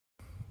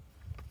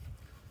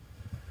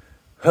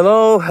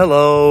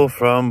Hello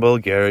from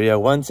Bulgaria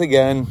once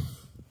again.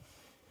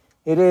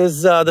 It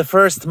is the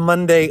first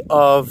Monday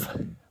of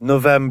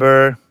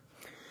November,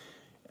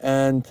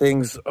 and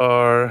things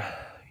are,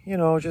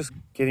 just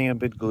getting a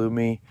bit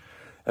gloomy.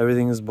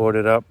 Everything is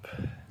boarded up.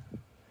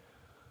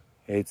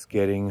 It's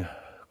getting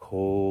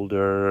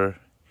colder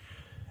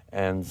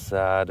and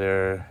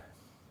sadder.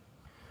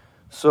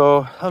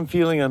 So I'm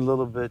feeling a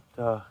little bit,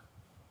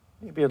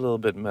 maybe a little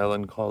bit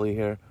melancholy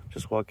here,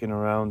 just walking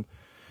around.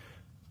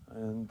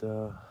 And,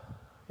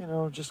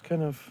 just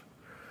kind of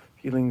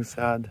feeling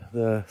sad.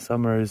 The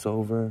summer is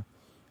over.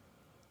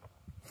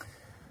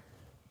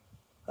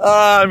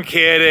 I'm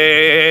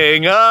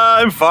kidding.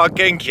 I'm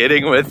fucking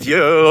kidding with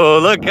you.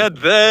 Look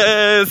at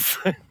this.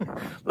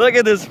 Look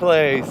at this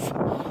place.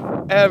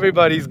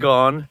 Everybody's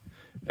gone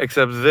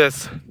except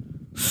this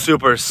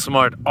super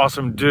smart,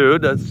 awesome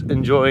dude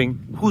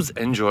who's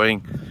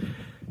enjoying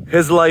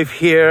his life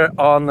here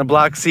on the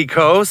Black Sea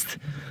coast.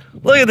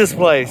 Look at this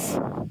place.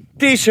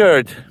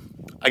 T-shirt.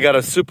 I got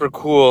a super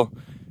cool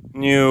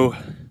new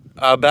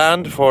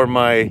band for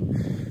my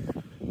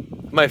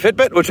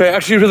Fitbit, which I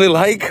actually really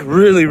like,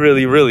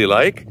 really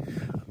like,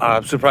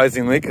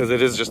 surprisingly, because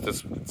it is just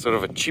this sort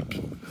of a cheap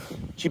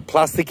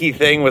plasticky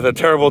thing with a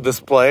terrible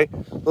display.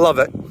 Love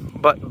it.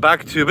 But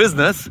back to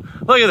business.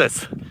 Look at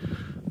this.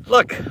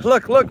 Look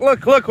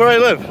where I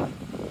live.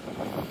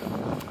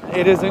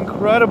 It is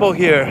incredible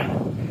here.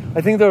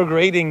 I think they were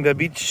grading the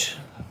beach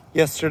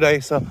yesterday,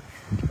 so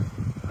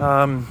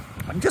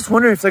I'm just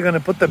wondering if they're going to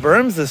put the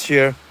berms this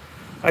year.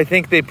 I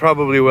think they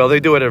probably will.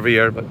 They do it every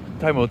year, but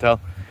time will tell.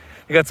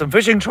 You got some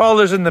fishing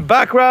trawlers in the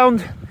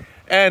background.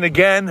 And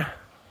again,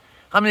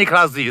 how many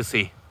clouds do you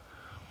see?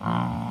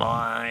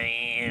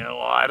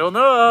 I don't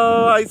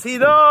know. I see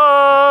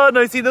dawn.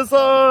 I see the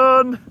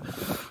sun.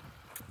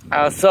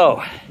 So,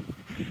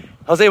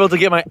 I was able to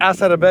get my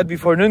ass out of bed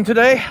before noon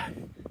today.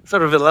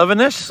 Sort of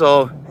 11-ish,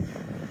 so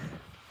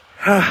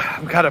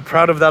I'm kind of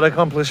proud of that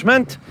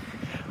accomplishment.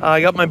 I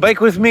got my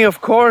bike with me,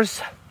 of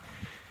course,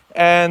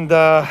 and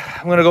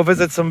I'm gonna go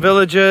visit some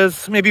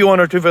villages, maybe 1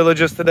 or 2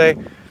 villages today.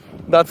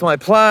 That's my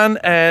plan.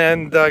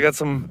 And I got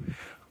some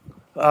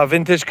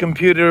vintage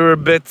computer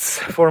bits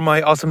for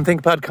my awesome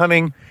ThinkPad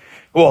coming.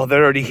 Well,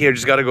 they're already here,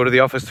 just gotta go to the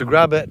office to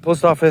grab it.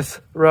 Post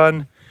office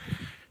run,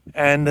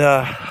 and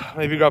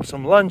maybe grab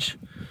some lunch.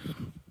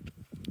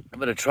 I'm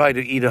gonna try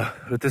to eat a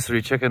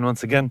rotisserie chicken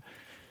once again.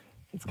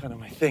 It's kind of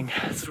my thing.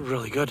 It's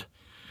really good.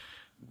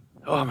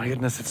 Oh my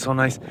goodness, it's so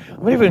nice. I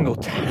might even go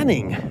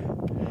tanning.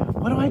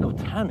 Why do I go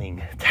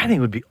tanning? Tanning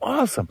would be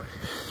awesome.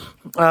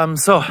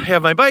 So I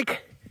have my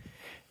bike,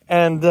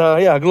 and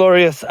yeah,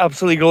 glorious,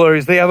 absolutely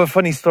glorious. They have a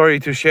funny story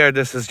to share.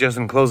 This is just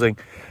in closing.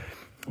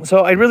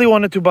 So I really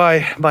wanted to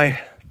buy my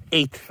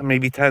 8th,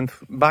 maybe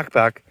 10th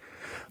backpack,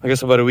 I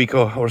guess about a week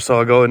or so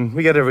ago, and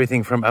we get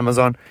everything from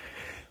Amazon.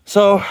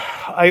 So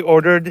I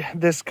ordered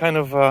this kind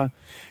of,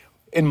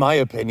 in my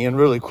opinion,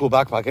 really cool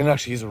backpack, and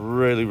actually is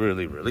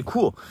really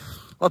cool.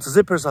 Lots of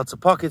zippers, lots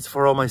of pockets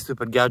for all my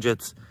stupid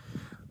gadgets.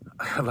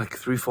 I have like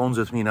 3 phones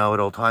with me now at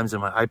all times,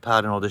 and my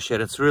iPad and all this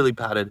shit. It's really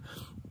padded,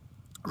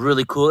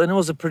 really cool, and it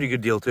was a pretty good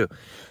deal too.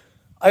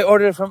 I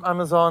ordered it from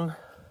Amazon.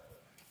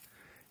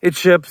 It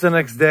ships the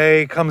next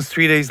day, comes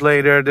 3 days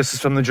later. This is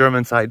from the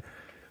German side,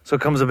 so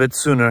it comes a bit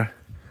sooner.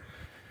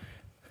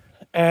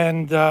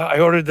 And I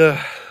ordered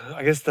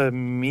I guess the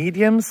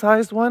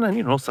medium-sized one,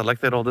 and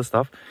selected all this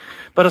stuff.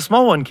 But a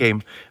small one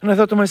came, and I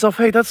thought to myself,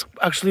 hey, that's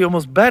actually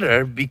almost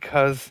better,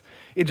 because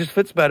it just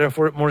fits better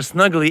for it more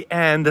snugly,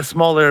 and the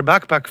smaller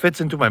backpack fits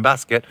into my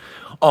basket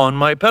on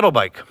my pedal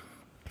bike.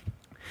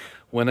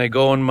 When I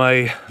go on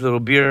my little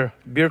beer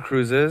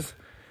cruises,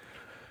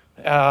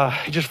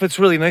 it just fits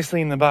really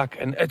nicely in the back,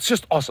 and it's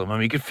just awesome. I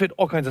mean, you could fit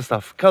all kinds of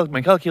stuff,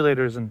 my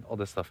calculators and all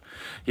this stuff.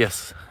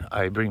 Yes,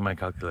 I bring my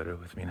calculator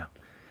with me now.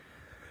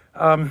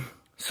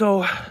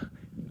 So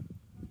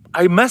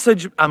I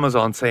messaged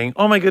Amazon saying,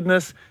 oh my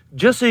goodness,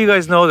 just so you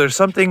guys know, there's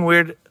something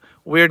weird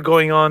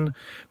going on,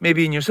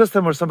 maybe in your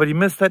system, or somebody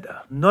missed it.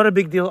 Not a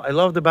big deal. I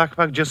love the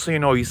backpack. Just so you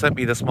know, you sent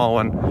me the small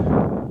one,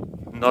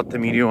 not the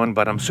medium one,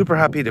 but I'm super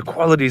happy. The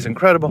quality is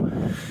incredible.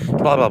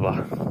 Blah, blah,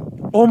 blah.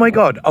 Oh my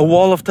God, a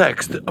wall of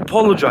text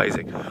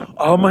apologizing.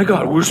 Oh my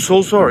God, we're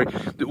so sorry.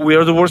 We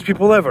are the worst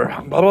people ever.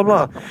 Blah, blah,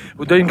 blah.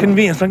 With the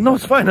inconvenience. Like, no,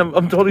 it's fine.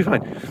 I'm totally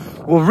fine.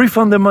 We'll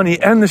refund the money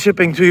and the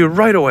shipping to you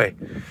right away.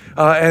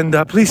 And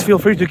please feel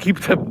free to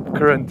keep the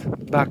current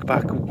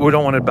backpack. We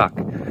don't want it back.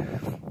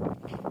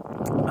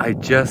 I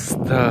just,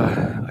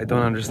 I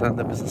don't understand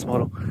the business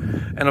model.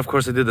 And of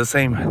course I did the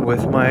same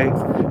with my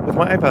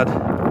iPad.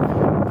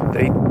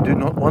 They do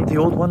not want the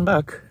old one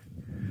back.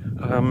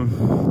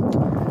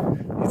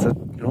 It's a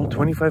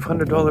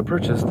 $2,500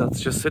 purchase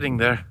that's just sitting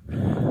there.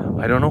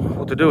 I don't know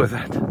what to do with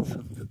that.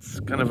 It's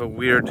kind of a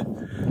weird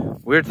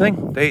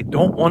thing. They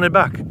don't want it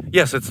back.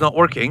 Yes, it's not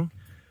working,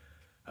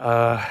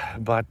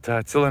 but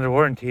it's still under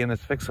warranty and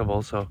it's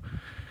fixable, so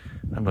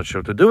I'm not sure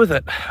what to do with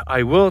it.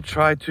 I will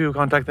try to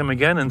contact them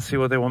again and see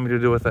what they want me to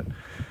do with it.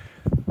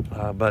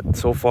 But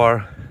so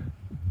far,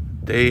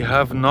 they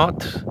have not,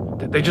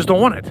 they just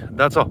don't want it.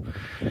 That's all.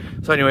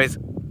 So anyways,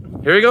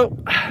 here we go.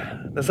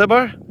 The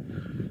Sebar.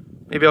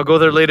 Maybe I'll go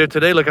there later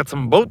today, look at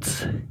some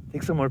boats,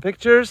 take some more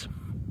pictures.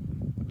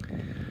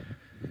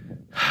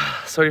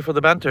 Sorry for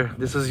the banter.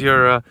 This is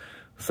your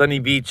sunny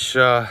beach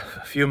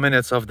few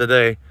minutes of the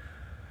day.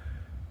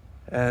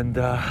 And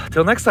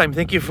till next time,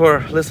 thank you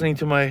for listening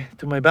to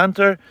my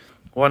banter.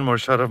 One more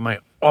shot of my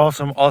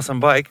awesome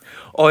bike.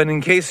 Oh, and in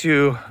case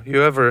you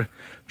ever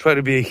try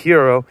to be a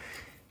hero,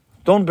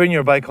 don't bring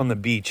your bike on the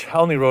beach. I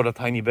only rode a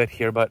tiny bit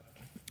here, but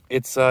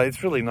it's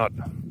really not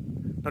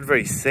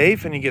very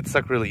safe, and you get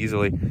stuck really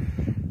easily.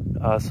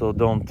 So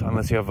don't,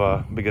 unless you have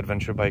a big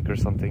adventure bike or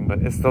something.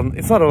 But it's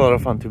not a lot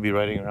of fun to be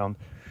riding around.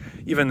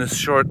 Even this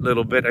short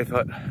little bit, I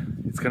thought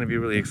it's going to be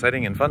really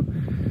exciting and fun.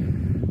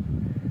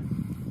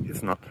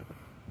 It's not.